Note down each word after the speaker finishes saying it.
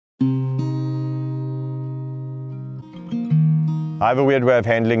I have a weird way of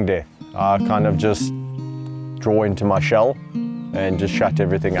handling death. I kind of just draw into my shell and just shut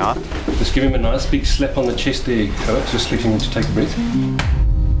everything out. Just give him a nice big slap on the chest there, Coach, just letting him to take a breath.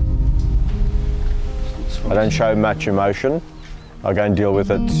 I don't show much emotion. I go and deal with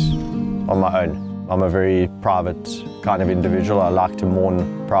it on my own. I'm a very private kind of individual. I like to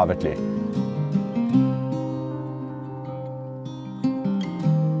mourn privately.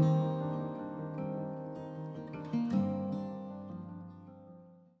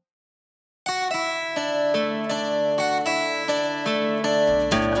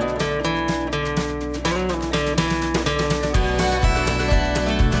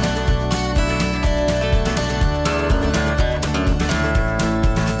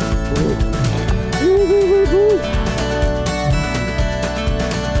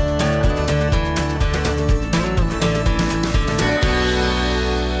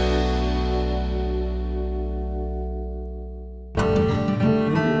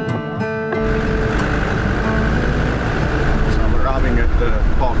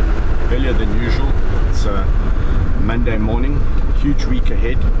 Earlier than usual. It's Monday morning, huge week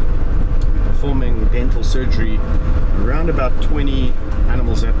ahead. We're performing dental surgery around about 20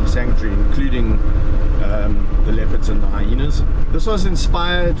 animals at the sanctuary, including the leopards and the hyenas. This was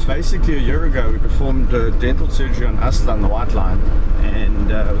inspired basically a year ago. We performed dental surgery on Aslan, the white lion,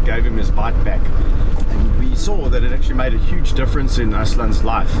 and gave him his bite back. And we saw that it actually made a huge difference in Aslan's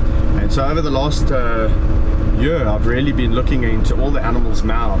life. And so over the last year, I've really been looking into all the animals'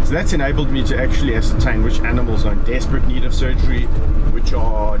 mouths. That's enabled me to actually ascertain which animals are in desperate need of surgery, which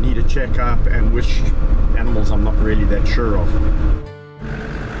need a checkup, and which animals I'm not really that sure of.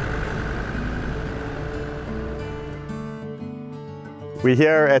 We're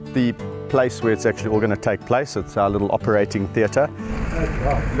here at the place where it's actually all going to take place. It's our little operating theatre.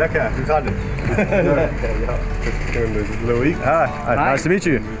 Lekker, hoe gaat het? Louis. Nice to meet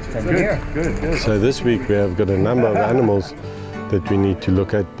you. Good. So this week we have got a number of animals that we need to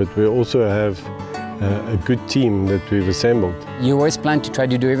look at, but we also have a good team that we've assembled. You always plan to try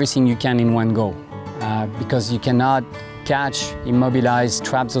to do everything you can in one go, because you cannot catch, immobilize,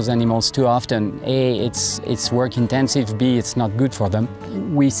 trap those animals too often. A, it's work intensive, B, it's not good for them.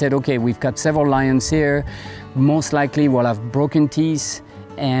 We said, okay, we've got several lions here, most likely we'll have broken teeth,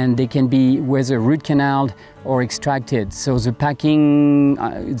 and they can be whether root canaled or extracted. So the packing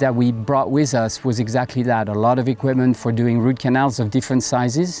that we brought with us was exactly that, a lot of equipment for doing root canals of different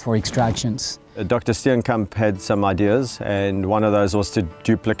sizes for extractions. Dr. Steenkamp had some ideas, and one of those was to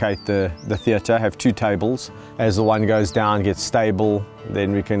duplicate the theatre, have two tables. As the one goes down, gets stable,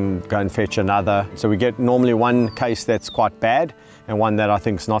 then we can go and fetch another. So we get normally one case that's quite bad and one that I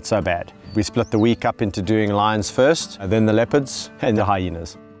think is not so bad. We split the week up into doing lions first, then the leopards and the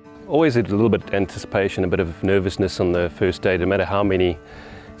hyenas. Always a little bit of anticipation, a bit of nervousness on the first day. No matter how many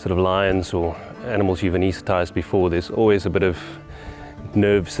sort of lions or animals you've anesthetized before, there's always a bit of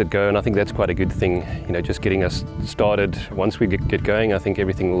nerves that go, and I think that's quite a good thing, you know, just getting us started. Once we get going, I think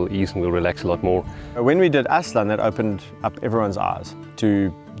everything will ease and we'll relax a lot more. When we did Aslan, that opened up everyone's eyes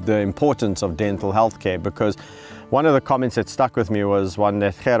to the importance of dental health care, because one of the comments that stuck with me was one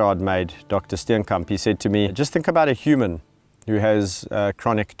that Gerard made, Dr. Steenkamp. He said to me, just think about a human who has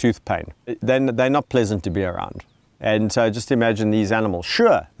chronic tooth pain. Then they're not pleasant to be around. And so just imagine these animals.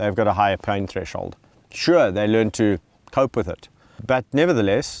 Sure, they've got a higher pain threshold. Sure, they learn to cope with it. But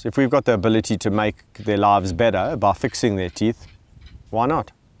nevertheless, if we've got the ability to make their lives better by fixing their teeth, why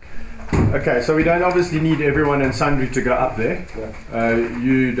not? Okay, so we don't obviously need everyone and sundry to go up there.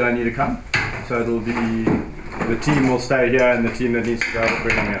 You don't need to come. So it'll be, the team will stay here and the team that needs to go will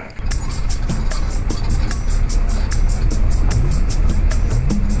bring them here.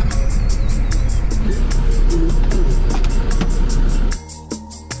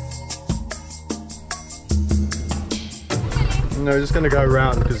 No, just going to go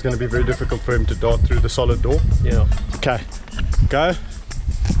around because it's going to be very difficult for him to dart through the solid door. Yeah. Okay, go.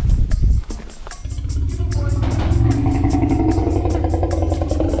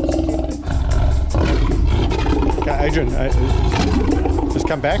 Okay, Adrian, just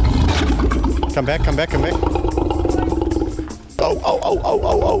come back. Come back.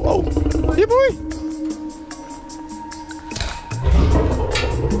 Oh. Yeah, boy.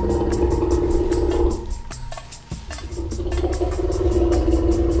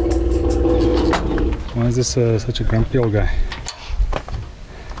 Why is this such a grumpy old guy?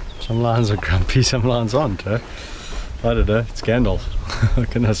 Some lions are grumpy, some lions aren't, eh? I don't know, it's Gandalf.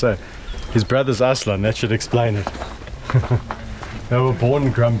 What can I say? His brother's Aslan, that should explain it. They were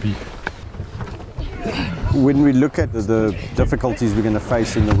born grumpy. When we look at the difficulties we're going to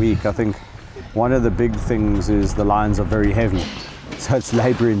face in the week, I think one of the big things is the lions are very heavy. so it's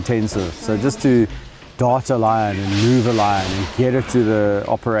labor intensive. So just to dart a lion and move a lion and get it to the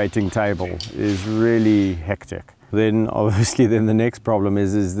operating table is really hectic. Then obviously then the next problem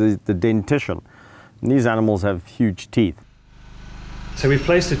is the dentition. And these animals have huge teeth. So we've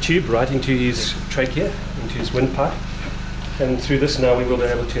placed a tube right into his trachea, into his windpipe, and through this now we will be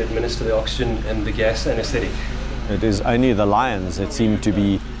able to administer the oxygen and the gas anesthetic. It is only the lions that seem to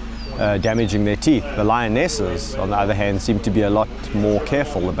be damaging their teeth. The lionesses, on the other hand, seem to be a lot more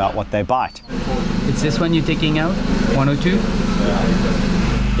careful about what they bite. It's this one you're taking out, 102?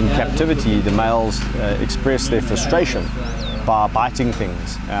 In captivity, the males express their frustration by biting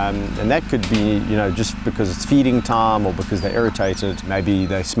things, and that could be, you know, just because it's feeding time or because they're irritated. Maybe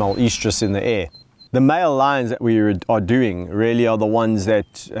they smell estrus in the air. The male lions that we are doing really are the ones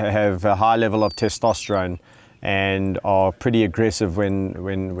that have a high level of testosterone and are pretty aggressive when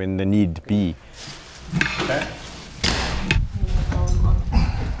the need be. Okay.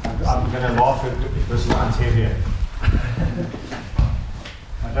 I'm going to laugh if this line's heavier.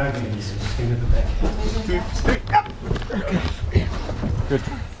 I don't think he's in the back. 2, 3, up. Okay. Good.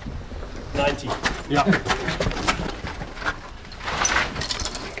 90. Yeah.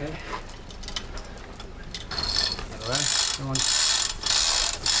 Okay. Come on.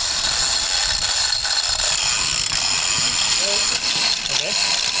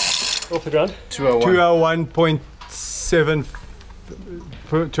 Off the ground. 201.7,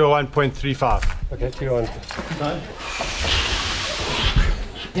 201.35. Okay, 201.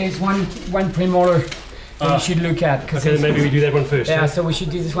 There's one premolar that we should look at. Okay, maybe we do that one first. Yeah, right? so we should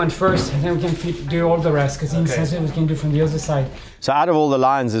do this one first, and then we can do all the rest, because we can do from the other side. So out of all the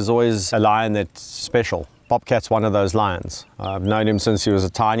lions, there's always a lion that's special. Bobcat's one of those lions. I've known him since he was a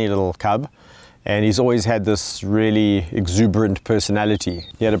tiny little cub, and he's always had this really exuberant personality.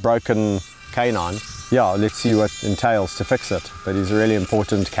 He had a broken canine. Yeah, let's see what entails to fix it. But he's a really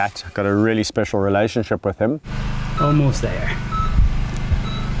important cat. I've got a really special relationship with him. Almost there.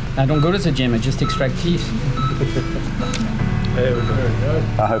 I don't go to the gym, I just extract teeth. There we go.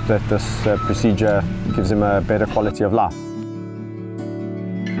 I hope that this procedure gives him a better quality of life.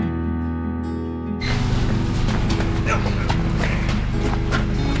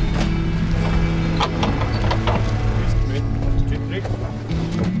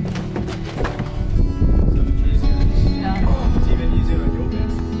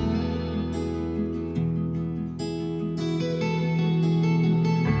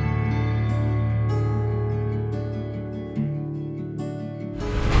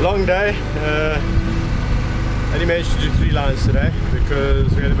 Long day. Only managed to do 3 lions today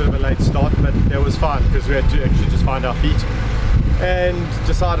because we had a bit of a late start, but that was fine because we had to actually just find our feet and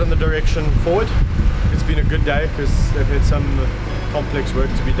decide on the direction forward. It's been a good day because they've had some complex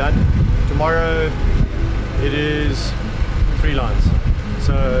work to be done. Tomorrow it is 3 lions.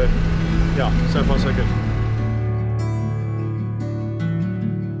 So yeah, so far so good.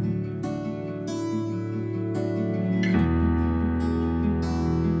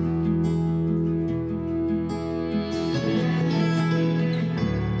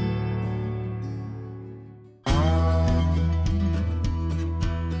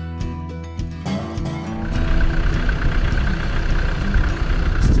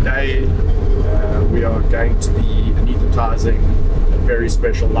 Today we are going to be anesthetizing a very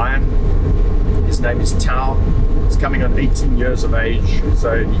special lion. His name is Tao. He's coming on 18 years of age,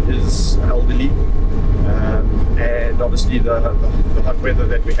 so he is elderly. And obviously the hot weather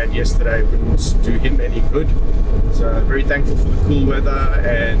that we had yesterday wouldn't do him any good. So very thankful for the cool weather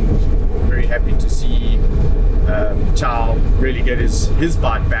and very happy to see Tao really get his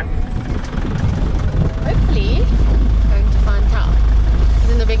bite back. Hopefully going to find Tao.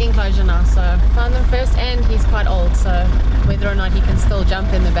 In the big enclosure now, so found them first, and he's quite old, so whether or not he can still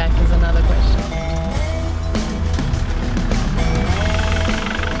jump in the back is another question.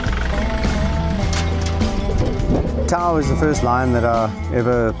 Tao is the first lion that I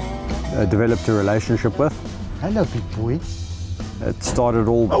ever developed a relationship with. Hello, big boy. It started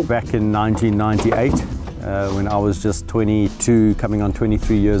all back in 1998 when I was just 22, coming on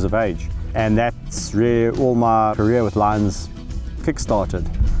 23 years of age. And that's really all my career with lions kick-started.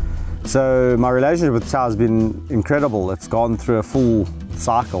 So my relationship with Tao has been incredible. It's gone through a full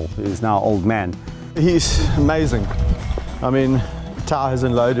cycle. He's now an old man. He's amazing. I mean, Tao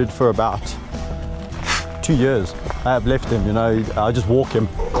hasn't loaded for about 2 years. I have left him, you know, I just walk him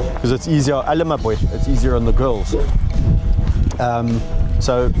because it's easier. It's easier on the girls.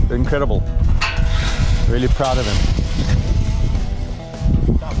 So incredible. Really proud of him.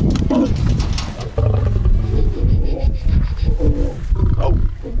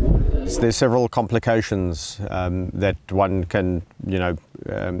 There's several complications that one can,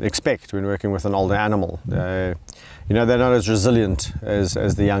 expect when working with an older animal. They're not as resilient as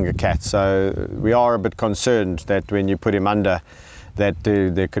the younger cats, so we are a bit concerned that when you put him under, that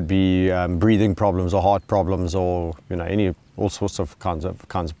there could be breathing problems or heart problems, or all sorts of kinds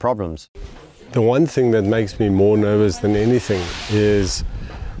of problems. The one thing that makes me more nervous than anything is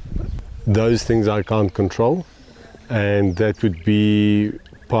those things I can't control, and that would be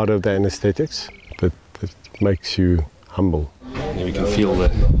part of the anesthetics that makes you humble. Yeah, we can feel the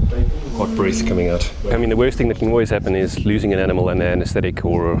hot breath coming out. I mean, the worst thing that can always happen is losing an animal under anesthetic,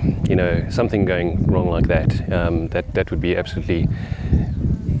 or something going wrong like that. That would be absolutely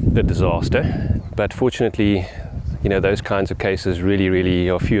a disaster. But fortunately, those kinds of cases really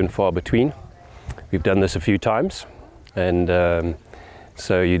are few and far between. We've done this a few times, and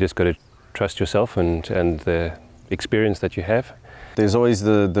so you just got to trust yourself and the experience that you have. There's always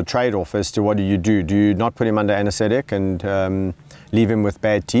the trade-off as to what do you do? Do you not put him under anesthetic and leave him with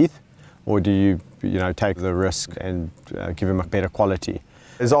bad teeth, or do you take the risk and give him a better quality?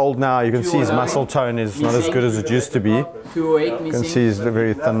 He's old now. You can see his muscle tone is not as good as it used to be. You can see he's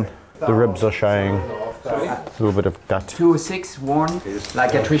very thin. The ribs are showing a little bit of gut. 206 worn,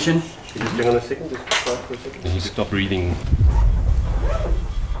 like attrition. Just hang on a second, just quiet for a second. He stopped breathing.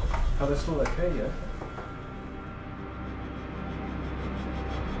 Oh, that's all okay, yeah?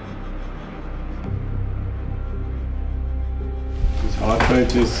 His heart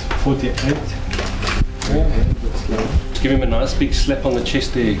rate is 48. Just give him a nice big slap on the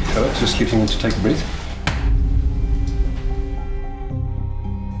chest there, Coach, just get him to take a breath.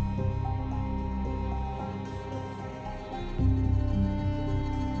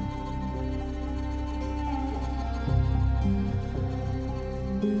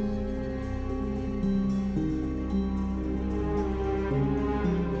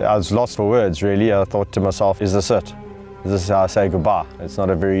 I was lost for words, really. I thought to myself, is this it? Is this how I say goodbye? It's not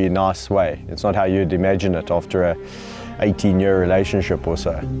a very nice way. It's not how you'd imagine it after a 18-year relationship or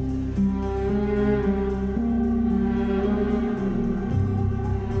so.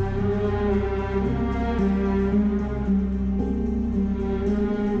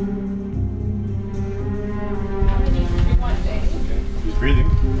 He's breathing.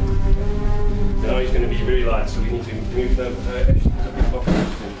 Now he's going to be very light, so we need to move the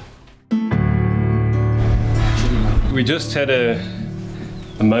We just had a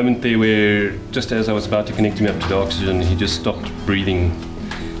moment there where, just as I was about to connect him up to the oxygen, he just stopped breathing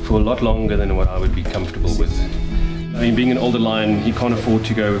for a lot longer than what I would be comfortable with. I mean, being an older lion, he can't afford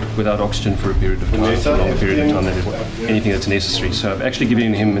to go without oxygen for a period of time, for a long period of time, anything that's necessary. So I've actually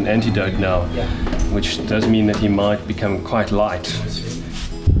given him an antidote now, which does mean that he might become quite light.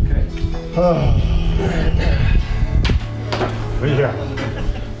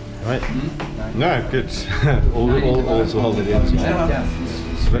 Right. No, good. All's well that ends well.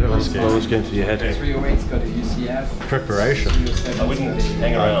 It's a bit of a scare. Always going through your head. Preparation. I wouldn't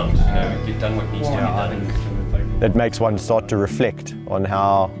hang around, get done what needs to be done. It makes one start to reflect on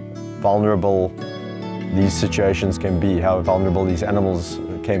how vulnerable these situations can be, how vulnerable these animals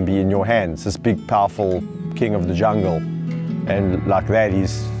can be in your hands. This big, powerful king of the jungle, and like that,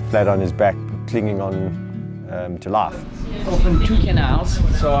 he's flat on his back, clinging on to life. Open 2 canals,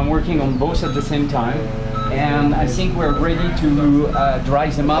 so I'm working on both at the same time, and I think we're ready to dry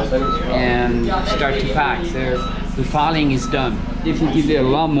them up and start to pack. So the filing is done. Definitely a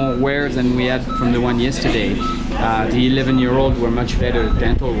lot more wear than we had from the one yesterday. The 11-year-old were much better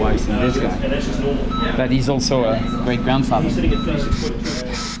dental-wise than this guy, but he's also a great grandfather.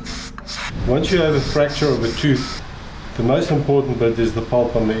 Once you have a fracture of a tooth, the most important bit is the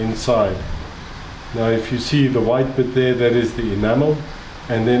pulp on the inside. Now if you see the white bit there, that is the enamel,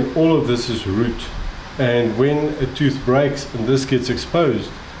 and then all of this is root. And when a tooth breaks and this gets exposed,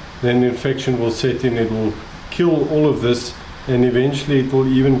 then infection will set in. It will kill all of this, and eventually it will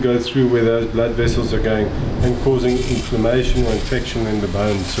even go through where those blood vessels are going and causing inflammation or infection in the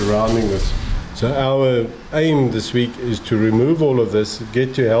bone surrounding this. So our aim this week is to remove all of this,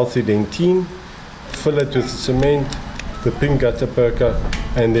 get to a healthy dentine, fill it with cement, the pink gutter perker,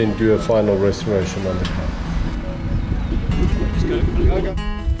 and then do a final restoration on the crown.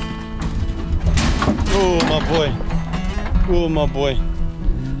 Oh my boy. Oh my boy.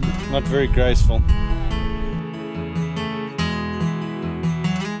 Not very graceful.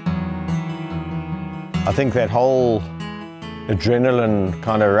 I think that whole adrenaline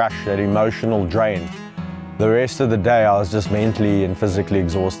kind of rush, that emotional drain, the rest of the day I was just mentally and physically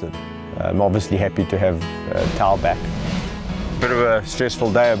exhausted. I'm obviously happy to have Tao back. A bit of a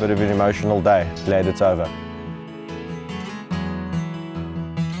stressful day, a bit of an emotional day. Glad it's over.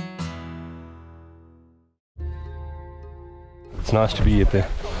 it's nice to be at the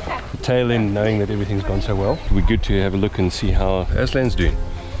tail end knowing that everything's gone so well. It'd be good to have a look and see how Aslan's doing.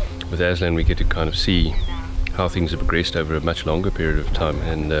 With Aslan we get to kind of see how things have progressed over a much longer period of time,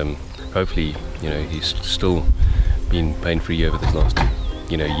 and hopefully, you know, he's still been pain-free over this last,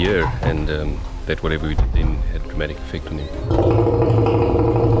 you know, year, and that whatever we did then had a dramatic effect on him.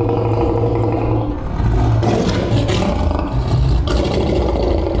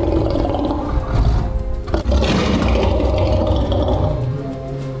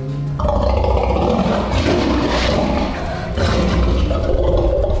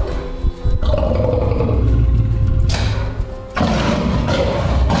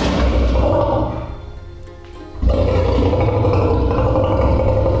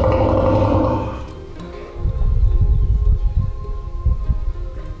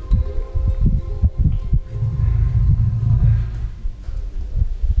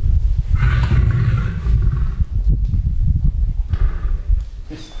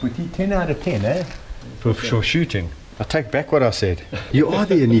 With 10 out of 10, eh? For sure shooting. I take back what I said. You are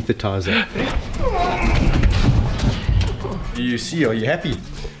the anesthetizer. You see, are you happy?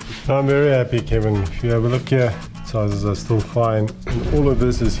 I'm very happy, Kevin. If you have a look here, sizes are still fine. And all of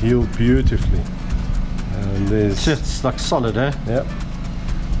this is healed beautifully. And there's... It's like solid, eh? Yep.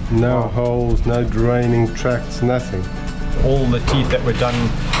 No holes, no draining tracts, nothing. All the teeth that were done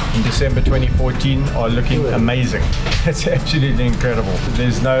in December 2014 are looking amazing. It's absolutely incredible.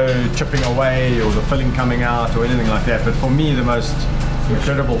 There's no chipping away or the filling coming out or anything like that. But for me, the most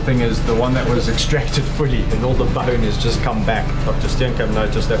incredible thing is the one that was extracted fully and all the bone has just come back. Dr. Steenkamp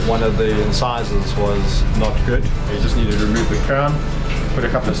noticed that one of the incisors was not good. He just needed to remove the crown, put a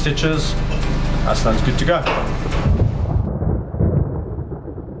couple of stitches. Aslan's good to go.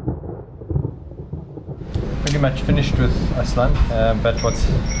 Pretty much finished with Aslan, but what's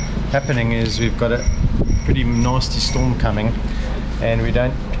happening is we've got a pretty nasty storm coming, and we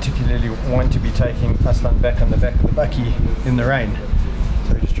don't particularly want to be taking Aslan back on the back of the bucky in the rain.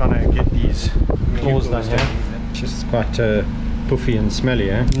 So we're just trying to get these claws done here. It's just quite puffy and smelly,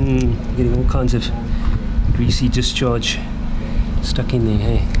 eh? Getting all kinds of greasy discharge stuck in there,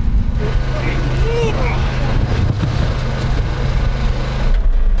 hey?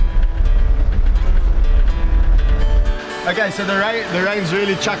 Okay, so the rain's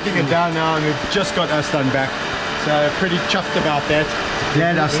really chucking it down now, and we've just got Aslan back. So pretty chuffed about that.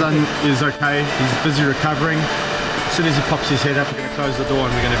 Glad Aslan is okay. He's busy recovering. As soon as he pops his head up, we're going to close the door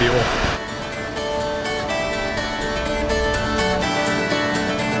and we're going to be off.